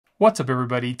What's up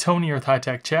everybody, Tony here with High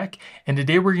Tech Check, and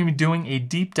today we're going to be doing a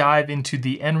deep dive into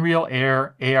the Xreal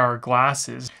Air AR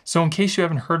glasses. So in case you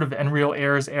haven't heard of Xreal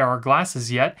Air's AR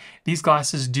glasses yet, these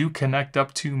glasses do connect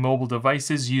up to mobile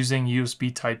devices using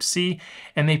USB Type-C,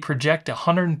 and they project a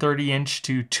 130-inch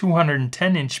to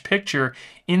 210-inch picture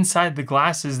inside the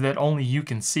glasses that only you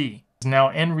can see.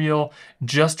 Now, Xreal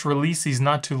just released these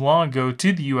not too long ago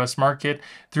to the US market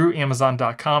through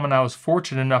Amazon.com, and I was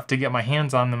fortunate enough to get my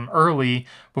hands on them early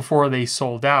before they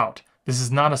sold out. This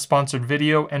is not a sponsored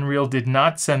video. Xreal did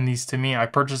not send these to me. I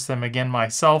purchased them again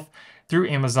myself through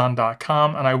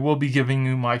Amazon.com, and I will be giving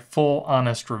you my full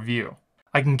honest review.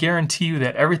 I can guarantee you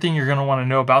that everything you're going to want to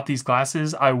know about these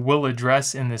glasses I will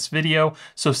address in this video,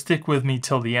 so stick with me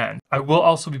till the end. I will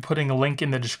also be putting a link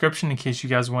in the description in case you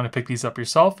guys want to pick these up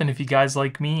yourself, and if you guys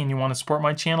like me and you want to support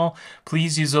my channel,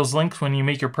 please use those links when you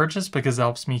make your purchase because it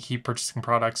helps me keep purchasing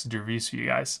products and do reviews for you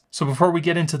guys. So before we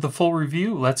get into the full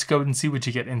review, let's go and see what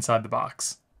you get inside the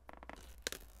box.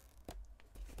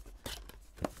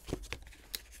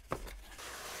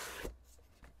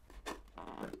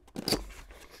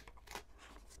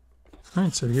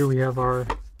 Alright, so here we have our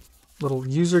little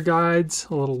user guides,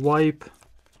 a little wipe.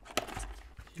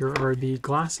 Here are the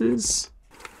glasses.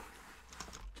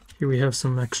 Here we have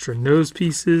some extra nose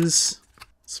pieces,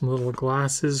 some little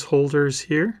glasses holders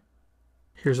here.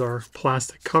 Here's our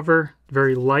plastic cover,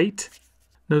 very light.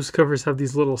 Nose covers have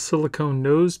these little silicone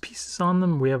nose pieces on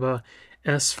them. We have a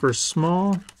S for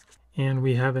small, and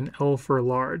we have an L for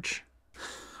large.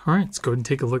 Alright, let's go ahead and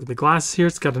take a look at the glasses here.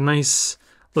 It's got a nice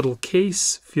little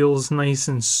case, feels nice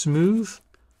and smooth,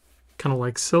 kind of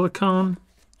like silicone.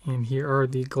 And here are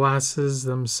the glasses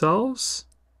themselves.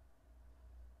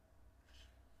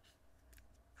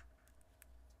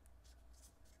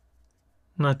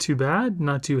 Not too bad,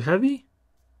 not too heavy.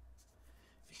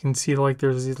 You can see like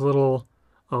there's these little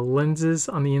lenses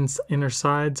on the inner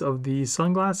sides of the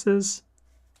sunglasses.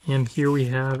 And here we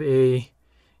have a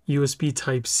USB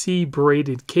Type-C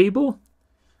braided cable,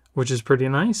 which is pretty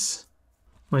nice.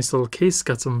 Nice little case,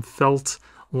 got some felt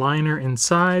liner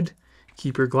inside.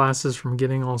 Keep your glasses from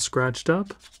getting all scratched up.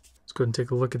 Let's go ahead and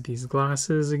take a look at these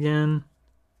glasses again.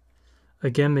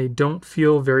 Again, they don't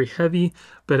feel very heavy,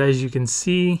 but as you can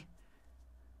see,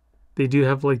 they do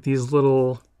have like these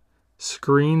little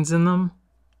screens in them.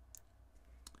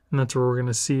 And that's where we're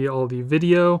gonna see all the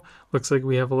video. Looks like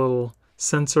we have a little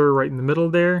sensor right in the middle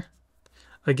there.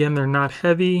 Again, they're not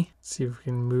heavy. Let's see if we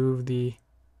can move the...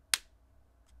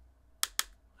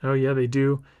 Oh yeah, they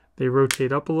do. They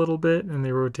rotate up a little bit and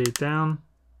they rotate down.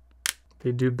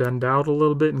 They do bend out a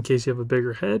little bit in case you have a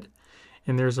bigger head.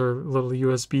 And there's our little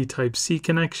USB Type-C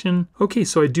connection. Okay,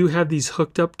 so I do have these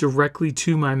hooked up directly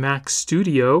to my Mac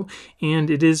Studio,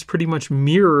 and it is pretty much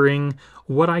mirroring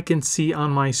what I can see on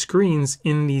my screens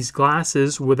in these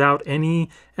glasses without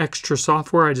any extra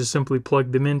software. I just simply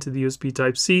plug them into the USB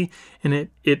Type-C, and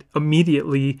it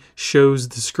immediately shows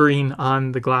the screen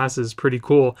on the glasses. Pretty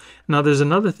cool. Now there's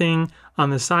another thing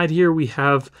on the side here. We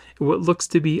have what looks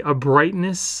to be a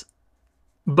brightness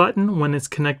button when it's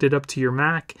connected up to your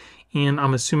Mac, and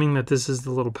I'm assuming that this is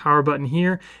the little power button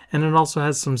here, and it also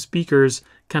has some speakers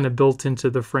kind of built into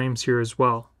the frames here as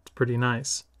well. It's pretty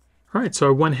nice. Alright, so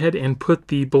I went ahead and put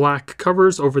the black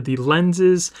covers over the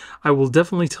lenses. I will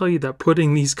definitely tell you that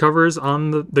putting these covers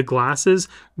on the glasses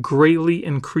greatly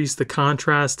increase the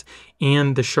contrast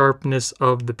and the sharpness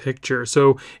of the picture.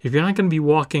 So if you're not going to be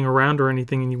walking around or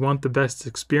anything and you want the best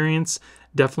experience,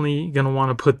 definitely going to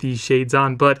want to put these shades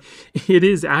on. But it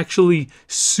is actually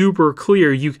super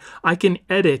clear. I can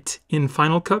edit in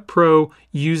Final Cut Pro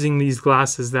using these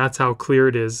glasses. That's how clear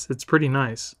it is. It's pretty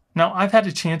nice. Now, I've had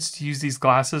a chance to use these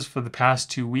glasses for the past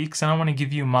 2 weeks, and I want to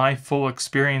give you my full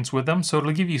experience with them, so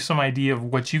it'll give you some idea of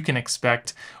what you can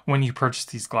expect when you purchase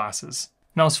these glasses.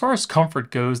 Now, as far as comfort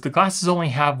goes, the glasses only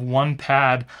have one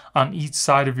pad on each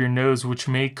side of your nose, which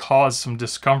may cause some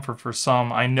discomfort for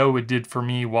some. I know it did for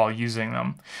me while using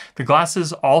them. The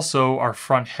glasses also are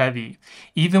front heavy.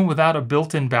 Even without a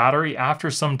built-in battery,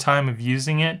 after some time of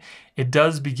using it, it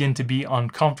does begin to be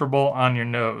uncomfortable on your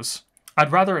nose.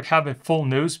 I'd rather it have a full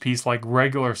nose piece like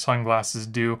regular sunglasses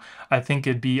do. I think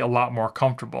it'd be a lot more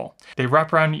comfortable. They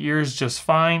wrap around your ears just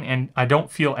fine, and I don't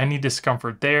feel any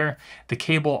discomfort there. The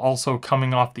cable also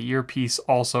coming off the earpiece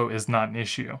also is not an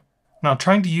issue. Now,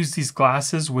 trying to use these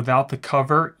glasses without the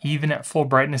cover, even at full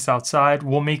brightness outside,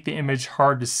 will make the image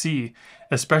hard to see,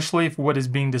 especially if what is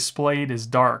being displayed is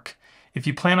dark. If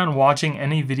you plan on watching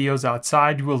any videos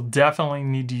outside, you will definitely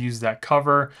need to use that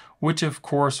cover which of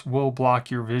course will block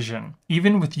your vision.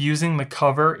 Even with using the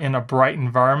cover in a bright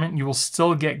environment, you will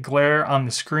still get glare on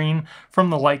the screen from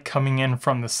the light coming in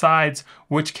from the sides,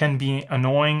 which can be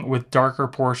annoying with darker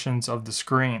portions of the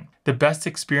screen. The best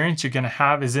experience you're going to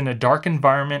have is in a dark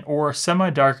environment or a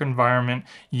semi-dark environment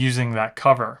using that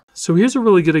cover. So here's a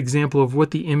really good example of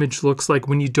what the image looks like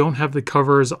when you don't have the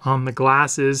covers on the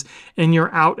glasses and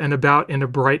you're out and about in a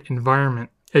bright environment.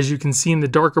 As you can see in the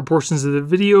darker portions of the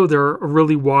video, they're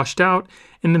really washed out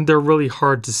and then they're really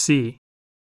hard to see.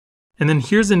 And then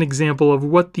here's an example of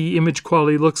what the image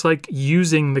quality looks like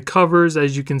using the covers.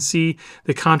 As you can see,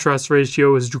 the contrast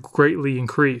ratio is greatly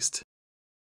increased.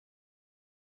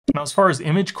 Now, as far as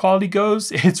image quality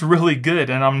goes, it's really good,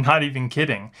 and I'm not even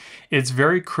kidding. It's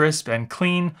very crisp and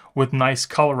clean with nice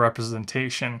color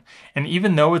representation. And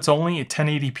even though it's only a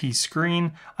 1080p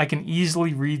screen, I can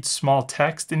easily read small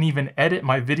text and even edit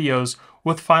my videos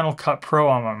with Final Cut Pro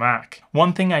on my Mac.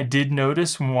 One thing I did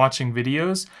notice when watching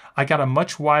videos, I got a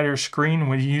much wider screen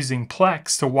when using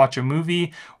Plex to watch a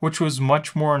movie, which was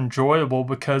much more enjoyable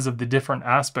because of the different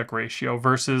aspect ratio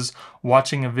versus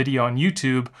watching a video on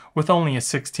YouTube with only a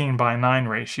 16:9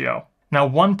 ratio. Now,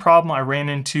 one problem I ran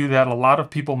into that a lot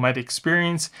of people might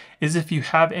experience is if you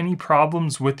have any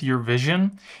problems with your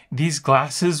vision, these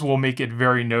glasses will make it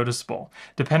very noticeable,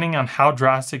 depending on how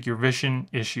drastic your vision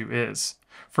issue is.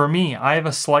 For me, I have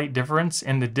a slight difference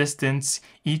in the distance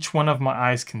each one of my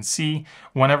eyes can see.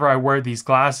 Whenever I wear these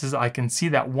glasses, I can see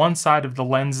that one side of the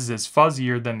lenses is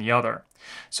fuzzier than the other.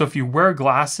 So if you wear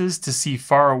glasses to see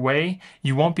far away,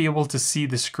 you won't be able to see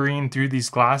the screen through these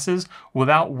glasses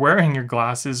without wearing your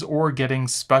glasses or getting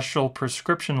special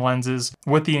prescription lenses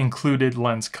with the included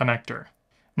lens connector.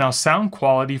 Now, sound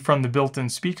quality from the built-in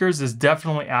speakers is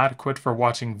definitely adequate for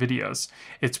watching videos.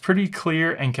 It's pretty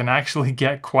clear and can actually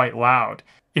get quite loud.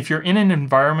 If you're in an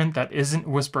environment that isn't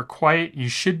whisper quiet, you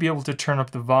should be able to turn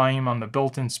up the volume on the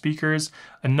built-in speakers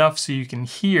enough so you can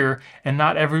hear and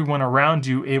not everyone around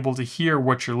you able to hear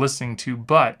what you're listening to.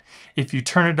 But if you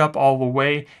turn it up all the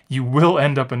way, you will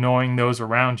end up annoying those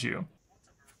around you.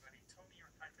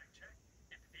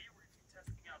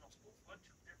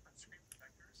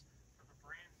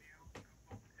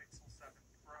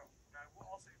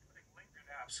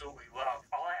 Absolutely love.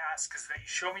 All I ask is that you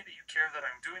show me that you care that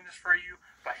I'm doing this for you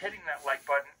by hitting that like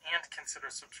button and consider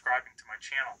subscribing to my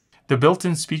channel. The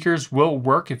built-in speakers will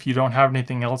work if you don't have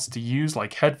anything else to use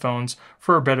like headphones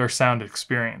for a better sound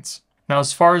experience. Now,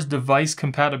 as far as device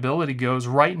compatibility goes,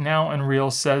 right now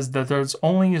Xreal says that there's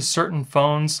only certain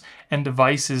phones and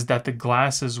devices that the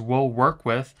glasses will work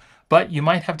with, but you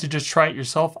might have to just try it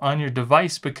yourself on your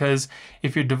device because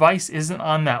if your device isn't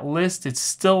on that list, it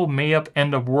still may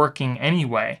end up working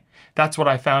anyway. That's what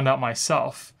I found out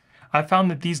myself. I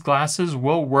found that these glasses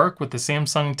will work with the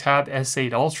Samsung Tab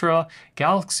S8 Ultra,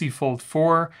 Galaxy Fold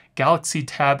 4, Galaxy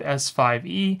Tab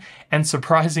S5e, and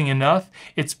surprising enough,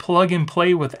 it's plug and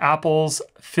play with Apple's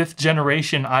 5th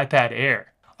generation iPad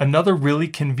Air. Another really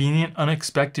convenient,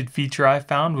 unexpected feature I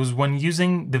found was when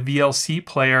using the VLC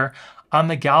player on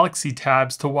the Galaxy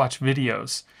tabs to watch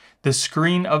videos. The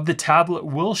screen of the tablet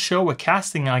will show a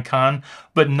casting icon,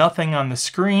 but nothing on the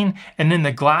screen, and in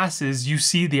the glasses you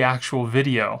see the actual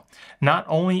video. Not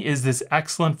only is this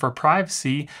excellent for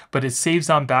privacy, but it saves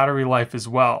on battery life as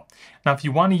well. Now, if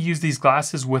you want to use these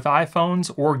glasses with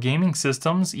iPhones or gaming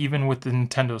systems, even with the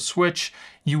Nintendo Switch,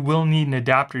 you will need an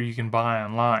adapter you can buy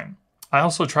online. I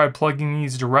also tried plugging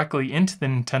these directly into the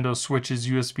Nintendo Switch's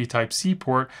USB Type-C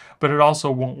port, but it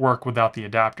also won't work without the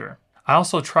adapter. I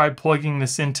also tried plugging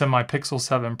this into my Pixel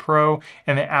 7 Pro,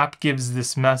 and the app gives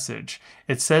this message.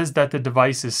 It says that the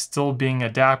device is still being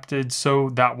adapted, so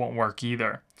that won't work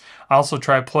either. I also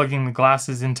tried plugging the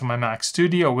glasses into my Mac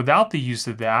Studio without the use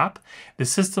of the app. The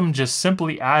system just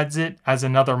simply adds it as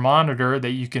another monitor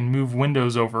that you can move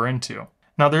windows over into.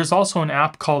 Now, there's also an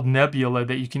app called Nebula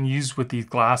that you can use with these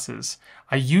glasses.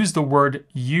 I use the word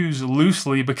use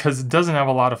loosely because it doesn't have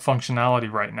a lot of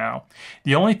functionality right now.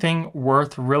 The only thing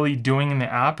worth really doing in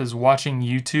the app is watching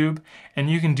YouTube, and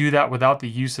you can do that without the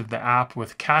use of the app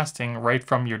with casting right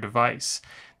from your device.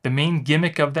 The main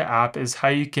gimmick of the app is how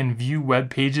you can view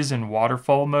web pages in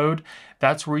waterfall mode.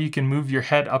 That's where you can move your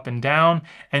head up and down,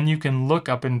 and you can look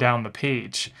up and down the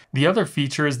page. The other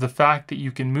feature is the fact that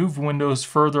you can move windows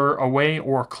further away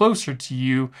or closer to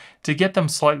you to get them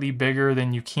slightly bigger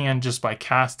than you can just by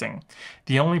casting.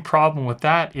 The only problem with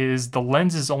that is the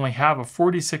lenses only have a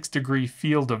 46-degree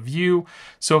field of view,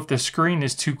 so if the screen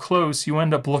is too close, you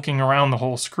end up looking around the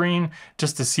whole screen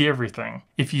just to see everything.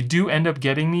 If you do end up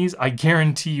getting these, I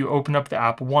guarantee you open up the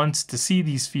app once to see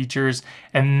these features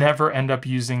and never end up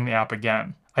using the app again.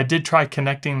 I I did try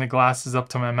connecting the glasses up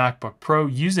to my MacBook Pro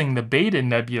using the Beta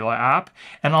Nebula app,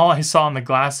 and all I saw on the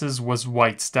glasses was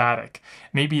white static.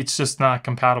 Maybe it's just not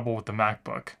compatible with the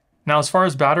MacBook. Now, as far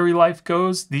as battery life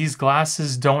goes, these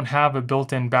glasses don't have a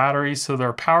built-in battery, so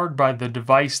they're powered by the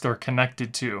device they're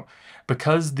connected to.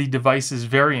 Because the devices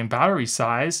vary in battery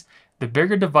size, the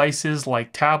bigger devices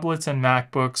like tablets and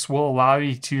MacBooks will allow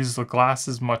you to use the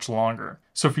glasses much longer.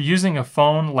 So if you're using a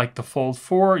phone like the Fold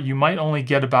 4, you might only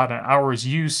get about an hour's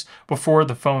use before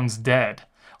the phone's dead.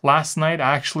 Last night,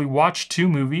 I actually watched 2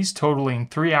 movies totaling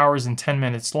 3 hours and 10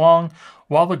 minutes long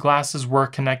while the glasses were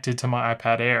connected to my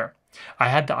iPad Air. I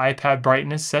had the iPad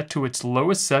brightness set to its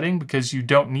lowest setting because you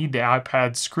don't need the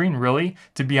iPad screen really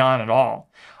to be on at all.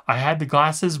 I had the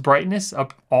glasses brightness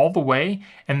up all the way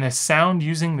and the sound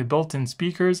using the built-in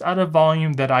speakers at a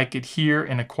volume that I could hear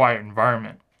in a quiet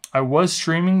environment. I was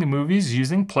streaming the movies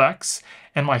using Plex,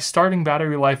 and my starting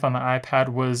battery life on the iPad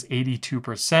was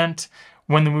 82%.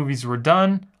 When the movies were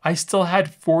done, I still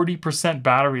had 40%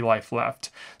 battery life left.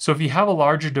 So if you have a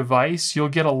larger device, you'll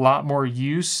get a lot more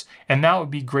use, and that would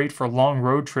be great for long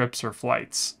road trips or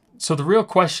flights. So the real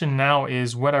question now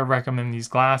is, would I recommend these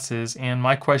glasses? And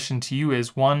my question to you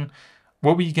is, 1,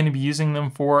 what were you going to be using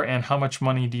them for, and how much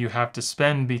money do you have to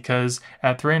spend? Because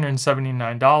at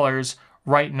 $379,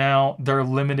 right now, they're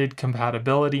limited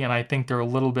compatibility, and I think they're a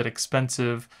little bit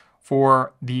expensive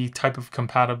for the type of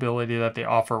compatibility that they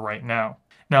offer right now.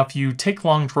 Now, if you take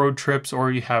long road trips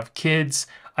or you have kids,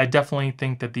 I definitely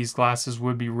think that these glasses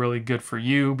would be really good for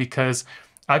you, because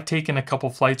I've taken a couple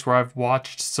flights where I've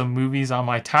watched some movies on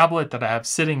my tablet that I have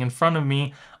sitting in front of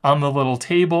me on the little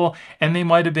table, and they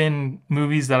might have been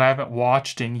movies that I haven't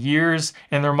watched in years,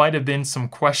 and there might have been some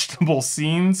questionable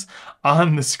scenes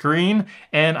on the screen,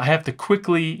 and I have to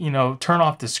quickly, turn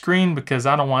off the screen because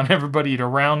I don't want everybody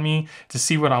around me to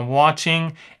see what I'm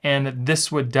watching, and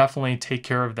this would definitely take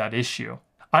care of that issue.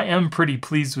 I am pretty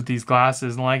pleased with these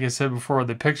glasses, and like I said before,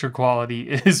 the picture quality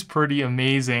is pretty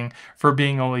amazing for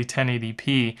being only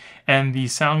 1080p, and the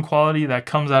sound quality that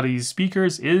comes out of these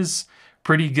speakers is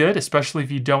pretty good, especially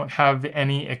if you don't have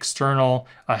any external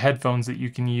headphones that you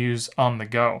can use on the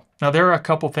go. Now, there are a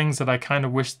couple things that I kind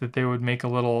of wish that they would make a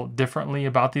little differently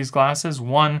about these glasses.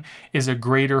 One is a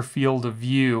greater field of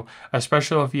view,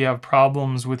 especially if you have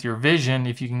problems with your vision.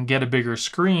 If you can get a bigger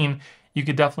screen, you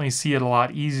could definitely see it a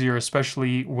lot easier,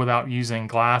 especially without using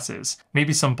glasses.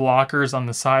 Maybe some blockers on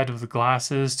the side of the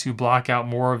glasses to block out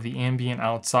more of the ambient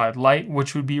outside light,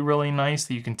 which would be really nice,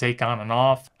 that you can take on and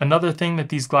off. Another thing that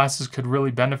these glasses could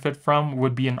really benefit from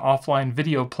would be an offline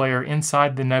video player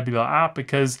inside the Nebula app,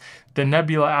 because the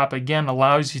Nebula app again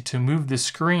allows you to move the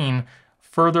screen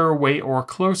further away or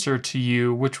closer to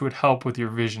you, which would help with your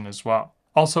vision as well.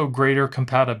 Also, greater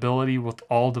compatibility with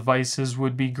all devices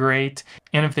would be great.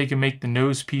 And if they can make the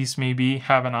nose piece maybe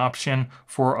have an option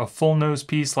for a full nose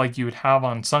piece like you would have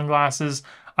on sunglasses,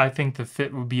 I think the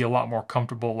fit would be a lot more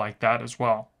comfortable like that as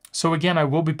well. So again, I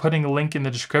will be putting a link in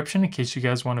the description in case you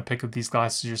guys want to pick up these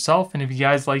glasses yourself. And if you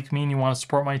guys like me and you want to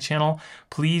support my channel,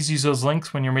 please use those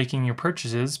links when you're making your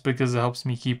purchases, because it helps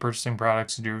me keep purchasing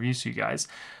products to do reviews for you guys.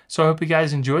 So I hope you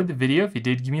guys enjoyed the video. If you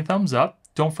did, give me a thumbs up.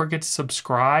 Don't forget to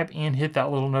subscribe and hit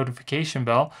that little notification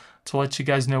bell to let you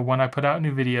guys know when I put out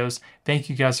new videos. Thank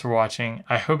you guys for watching.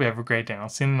 I hope you have a great day. I'll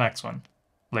see you in the next one.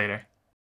 Later.